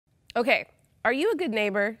Okay, are you a good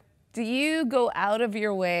neighbor? Do you go out of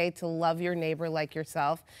your way to love your neighbor like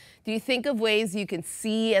yourself? Do you think of ways you can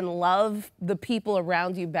see and love the people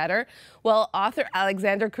around you better? Well, author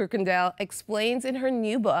Alexandra Kuykendall explains in her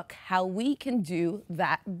new book how we can do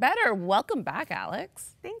that better. Welcome back,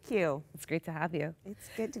 Alex. Thank you. It's great to have you. It's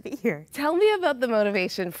good to be here. Tell me about the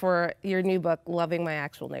motivation for your new book, Loving My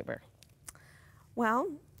Actual Neighbor. Well,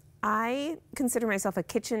 I consider myself a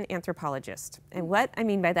kitchen anthropologist. And what I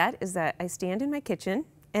mean by that is that I stand in my kitchen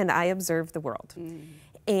and I observe the world.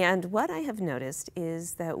 And what I have noticed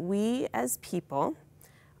is that we as people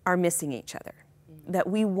are missing each other, that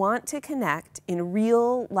we want to connect in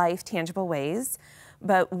real life, tangible ways,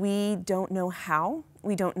 but we don't know how,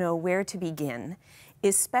 we don't know where to begin,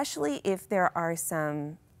 especially if there are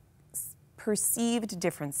some perceived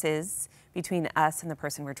differences between us and the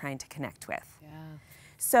person we're trying to connect with.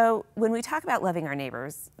 So when we talk about loving our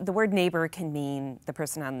neighbors, the word neighbor can mean the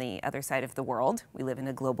person on the other side of the world. We live in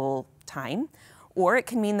a global time. Or it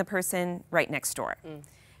can mean the person right next door.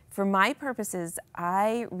 For my purposes,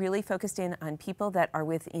 I really focused in on people that are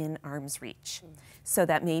within arm's reach. So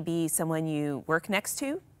that may be someone you work next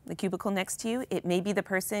to, the cubicle next to you. It may be the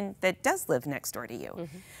person that does live next door to you.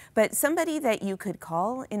 But somebody that you could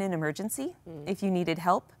call in an emergency if you needed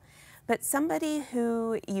help. But somebody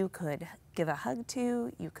who you could give a hug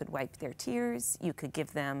to, you could wipe their tears, you could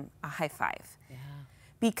give them a high five.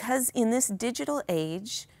 Because in this digital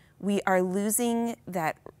age, we are losing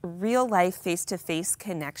that real life face-to-face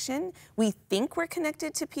connection. We think we're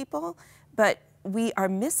connected to people, but we are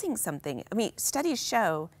missing something. I mean, studies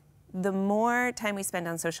show the more time we spend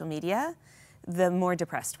on social media, the more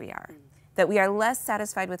depressed we are. That we are less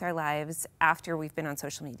satisfied with our lives after we've been on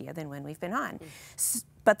social media than when we've been on.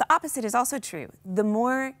 But the opposite is also true. The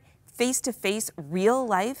more face-to-face, real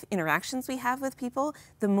life interactions we have with people,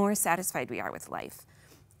 the more satisfied we are with life.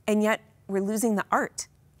 And yet we're losing the art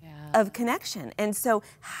of connection. And so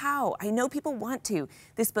how? I know people want to.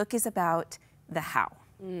 This book is about the how.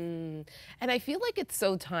 And I feel like it's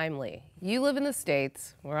so timely. You live in the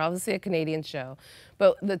States, we're obviously a Canadian show,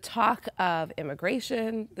 but the talk of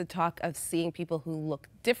immigration, the talk of seeing people who look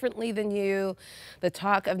differently than you, the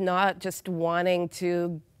talk of not just wanting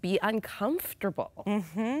to be uncomfortable.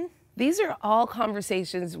 These are all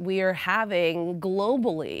conversations we are having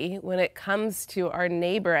globally when it comes to our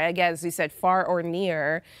neighbor, again, as we said, far or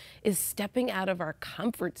near, is stepping out of our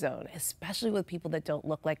comfort zone, especially with people that don't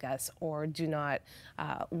look like us or do not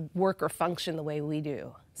work or function the way we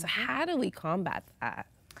do. So how do we combat that?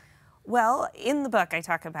 Well, in the book, I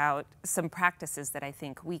talk about some practices that I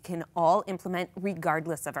think we can all implement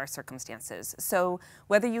regardless of our circumstances. So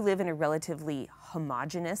whether you live in a relatively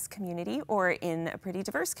homogenous community or in a pretty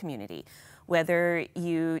diverse community, whether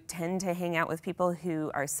you tend to hang out with people who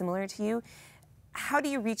are similar to you, how do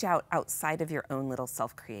you reach out outside of your own little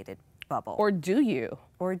self-created bubble? Or do you?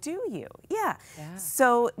 Or do you? Yeah.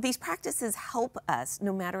 So these practices help us,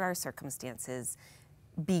 no matter our circumstances,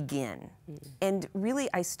 begin. And really,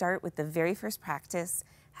 I start with the very first practice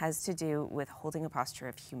has to do with holding a posture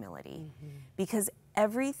of humility. Because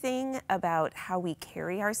everything about how we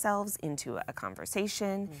carry ourselves into a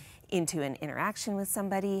conversation, into an interaction with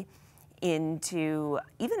somebody, into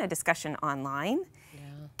even a discussion online,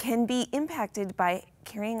 can be impacted by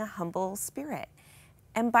carrying a humble spirit.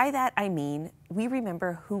 And by that, I mean, we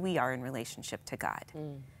remember who we are in relationship to God. I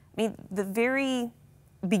mean, the very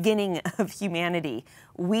beginning of humanity,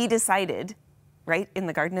 we decided, right, in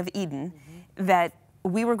the Garden of Eden, that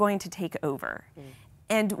we were going to take over.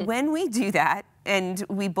 And when we do that, and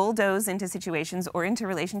we bulldoze into situations or into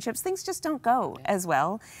relationships, things just don't go as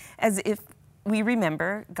well as if we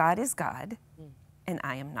remember God is God and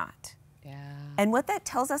I am not. And what that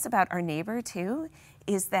tells us about our neighbor, too,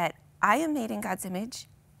 is that I am made in God's image,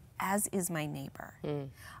 as is my neighbor.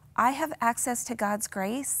 I have access to God's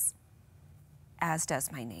grace, as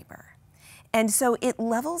does my neighbor. And so it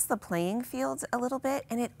levels the playing fields a little bit,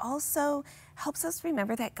 and it also helps us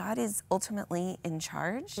remember that God is ultimately in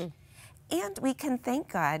charge. And we can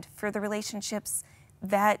thank God for the relationships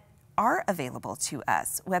that are available to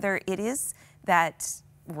us, whether it is that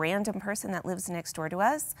random person that lives next door to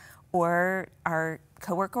us, or our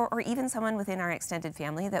coworker, or even someone within our extended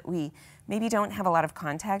family that we maybe don't have a lot of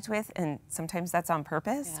contact with, and sometimes that's on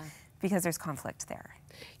purpose because there's conflict there.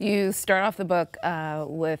 You start off the book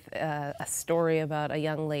with a story about a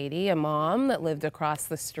young lady, a mom that lived across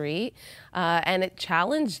the street, and it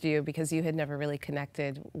challenged you because you had never really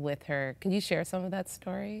connected with her. Can you share some of that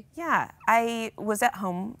story? Yeah, I was at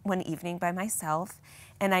home one evening by myself,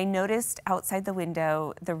 and I noticed outside the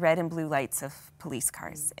window the red and blue lights of police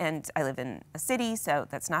cars. And I live in a city, so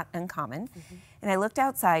that's not uncommon. And I looked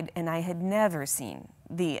outside, and I had never seen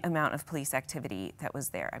the amount of police activity that was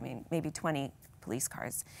there. I mean, maybe 20 police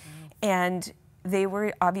cars. And they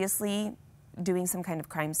were obviously doing some kind of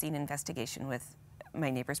crime scene investigation with my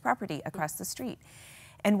neighbor's property across the street.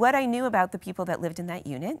 And what I knew about the people that lived in that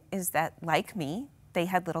unit is that, like me, they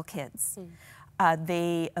had little kids.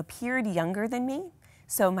 They appeared younger than me,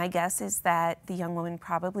 so my guess is that the young woman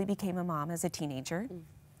probably became a mom as a teenager.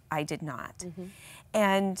 I did not.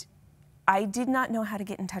 And I did not know how to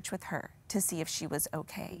get in touch with her to see if she was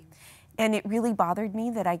okay. And it really bothered me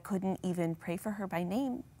that I couldn't even pray for her by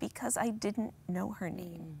name because I didn't know her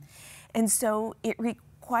name. And so it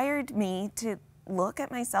required me to look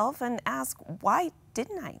at myself and ask, why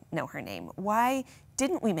didn't I know her name? Why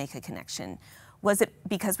didn't we make a connection? Was it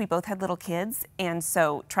because we both had little kids, and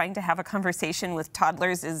so trying to have a conversation with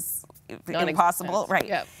toddlers is impossible,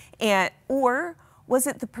 right? Yep. Or was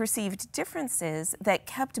it the perceived differences that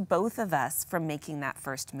kept both of us from making that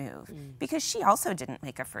first move? Because she also didn't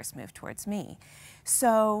make a first move towards me.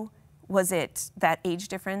 So was it that age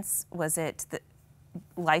difference? Was it the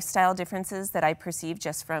lifestyle differences that I perceived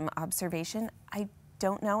just from observation? I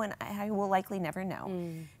don't know, and I will likely never know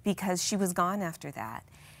because she was gone after that.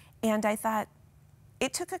 And I thought,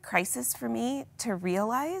 it took a crisis for me to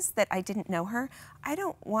realize that I didn't know her. I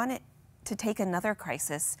don't want it to take another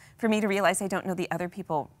crisis for me to realize I don't know the other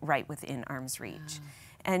people right within arm's reach.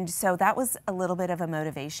 And so that was a little bit of a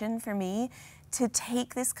motivation for me to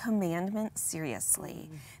take this commandment seriously.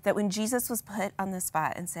 That when Jesus was put on the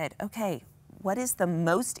spot and said, okay, what is the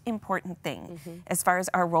most important thing as far as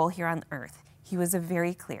our role here on earth? He was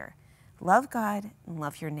very clear. Love God and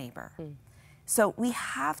love your neighbor. So we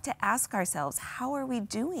have to ask ourselves, how are we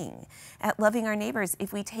doing at loving our neighbors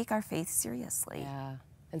if we take our faith seriously? Yeah.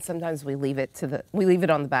 And sometimes we leave it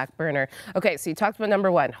on the back burner. Okay, so you talked about number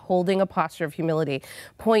one, holding a posture of humility.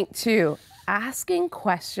 Point two, asking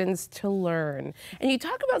questions to learn. And you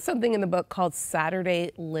talk about something in the book called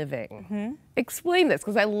Saturday living. Explain this,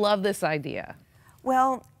 because I love this idea.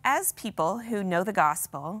 Well, as people who know the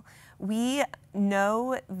gospel, we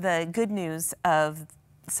know the good news of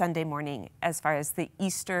Sunday morning as far as the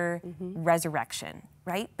Easter resurrection,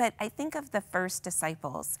 right? But I think of the first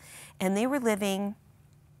disciples, and they were living,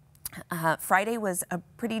 Friday was a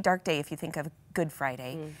pretty dark day if you think of Good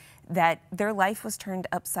Friday, that their life was turned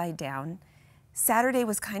upside down. Saturday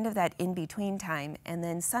was kind of that in-between time, and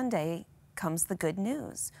then Sunday comes the good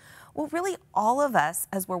news. Well, really all of us,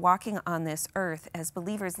 as we're walking on this earth as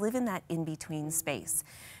believers, live in that in-between space,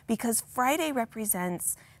 because Friday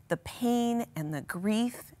represents the pain and the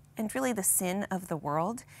grief and really the sin of the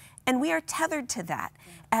world. And we are tethered to that.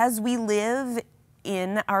 As we live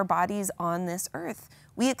in our bodies on this earth,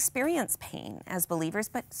 we experience pain as believers,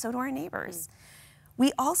 but so do our neighbors.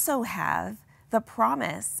 We also have the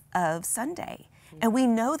promise of Sunday, and we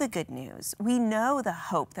know the good news. We know the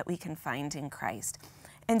hope that we can find in Christ.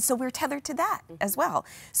 And so we're tethered to that as well.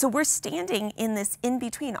 So we're standing in this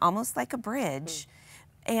in-between, almost like a bridge.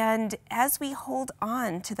 And as we hold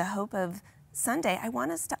on to the hope of Sunday, I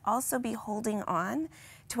want us to also be holding on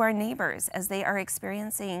to our neighbors as they are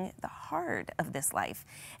experiencing the hard of this life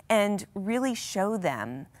and really show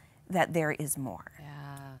them that there is more. Yeah.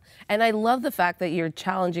 And I love the fact that you're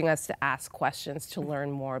challenging us to ask questions to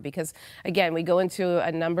learn more, because again, we go into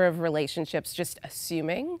a number of relationships just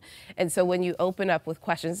assuming. And so when you open up with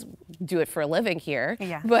questions, do it for a living here,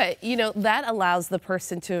 but you know, that allows the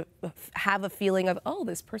person to have a feeling of, oh,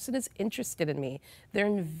 this person is interested in me. They're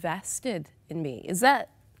invested in me.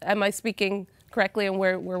 Am I speaking correctly on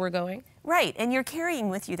where we're going? Right, and you're carrying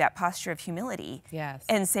with you that posture of humility. Yes.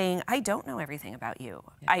 And saying, I don't know everything about you.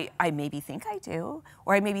 Yeah. I maybe think I do,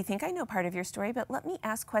 or I maybe think I know part of your story, but let me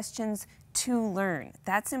ask questions to learn.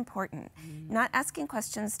 That's important. Not asking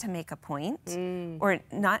questions to make a point, or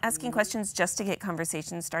not asking questions just to get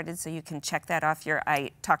conversations started so you can check that off your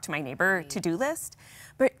I talk to my neighbor to-do list,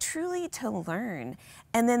 but truly to learn.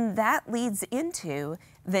 And then that leads into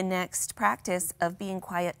the next practice of being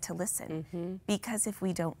quiet to listen. Because if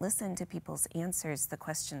we don't listen to people's answers, the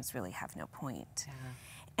questions really have no point.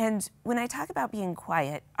 And when I talk about being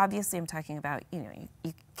quiet, obviously I'm talking about, you know,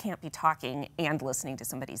 you can't be talking and listening to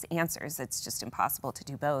somebody's answers. It's just impossible to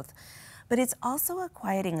do both. But it's also a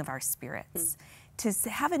quieting of our spirits, to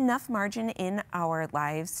have enough margin in our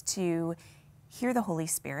lives to hear the Holy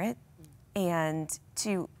Spirit and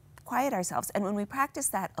to quiet ourselves. And when we practice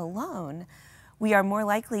that alone, we are more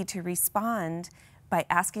likely to respond by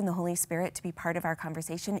asking the Holy Spirit to be part of our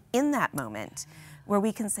conversation in that moment, where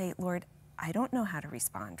we can say, Lord, I don't know how to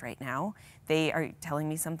respond right now. They are telling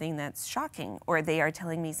me something that's shocking, or they are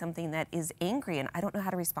telling me something that is angry, and I don't know how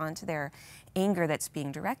to respond to their anger that's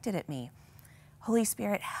being directed at me. Holy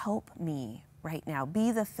Spirit, help me right now.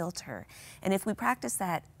 Be the filter. And if we practice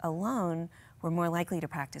that alone, we're more likely to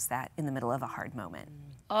practice that in the middle of a hard moment.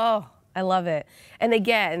 Oh, I love it. And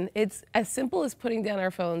again, it's as simple as putting down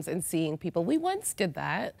our phones and seeing people. We once did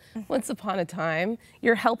that, once upon a time.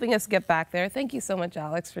 You're helping us get back there. Thank you so much,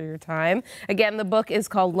 Alex, for your time. Again, the book is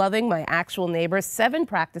called Loving My Actual Neighbors, 7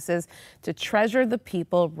 Practices to Treasure the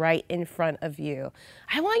People Right in Front of You.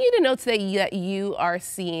 I want you to know today that you are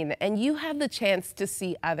seen, and you have the chance to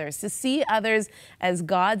see others as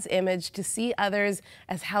God's image, to see others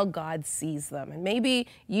as how God sees them. And maybe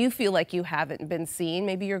you feel like you haven't been seen.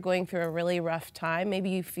 Maybe you're going through a really rough time. Maybe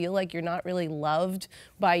you feel like you're not really loved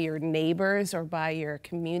by your neighbors or by your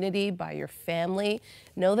community, by your family.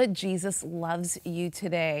 Know that Jesus loves you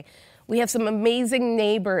today. We have some amazing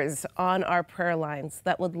neighbors on our prayer lines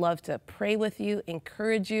that would love to pray with you,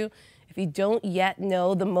 encourage you. If you don't yet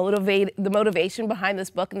know the motivation behind this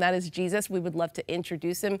book, and that is Jesus, we would love to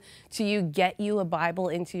introduce him to you, get you a Bible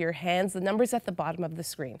into your hands. The number's at the bottom of the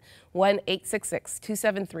screen,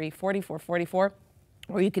 1-866-273-4444.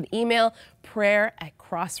 Or you can email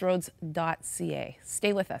prayer@crossroads.ca.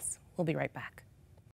 Stay with us. We'll be right back.